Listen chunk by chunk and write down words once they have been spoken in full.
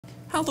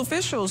Health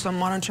officials are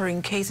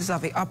monitoring cases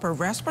of the upper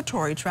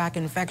respiratory tract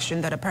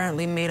infection that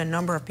apparently made a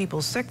number of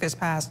people sick this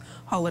past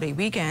holiday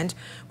weekend.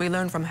 We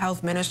learned from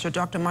Health Minister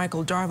Dr.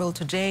 Michael Darville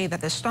today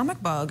that the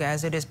stomach bug,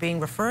 as it is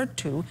being referred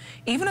to,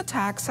 even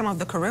attacked some of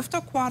the Carifta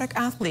aquatic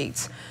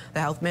athletes.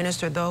 The Health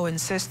Minister, though,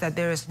 insists that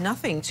there is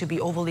nothing to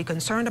be overly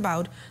concerned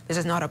about. This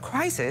is not a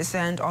crisis,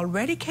 and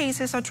already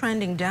cases are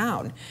trending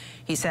down.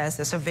 He says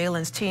the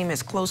surveillance team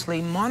is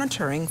closely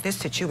monitoring this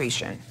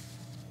situation.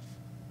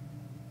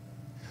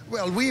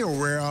 Well, we are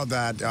aware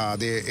that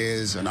there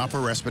is an upper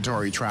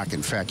respiratory tract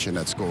infection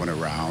that's going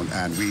around,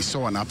 and we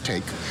saw an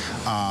uptake.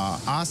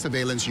 Our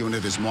surveillance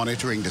unit is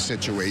monitoring the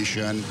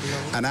situation,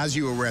 and as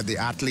you were aware, the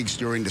athletes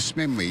during the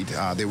swim meet,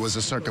 there was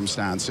a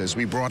circumstances.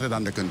 We brought it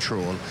under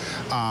control,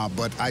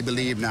 but I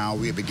believe now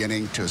we're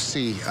beginning to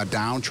see a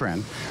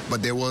downtrend.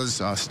 But there was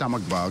a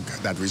stomach bug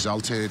that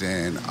resulted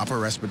in upper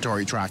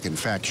respiratory tract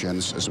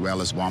infections as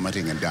well as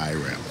vomiting and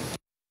diarrhea.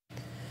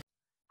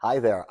 Hi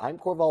there, I'm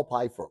Corval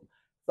Pfeiffer.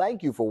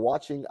 Thank you for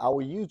watching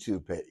our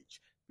YouTube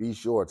page. Be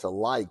sure to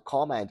like,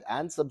 comment,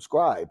 and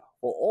subscribe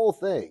for all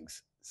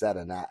things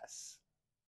Z&S.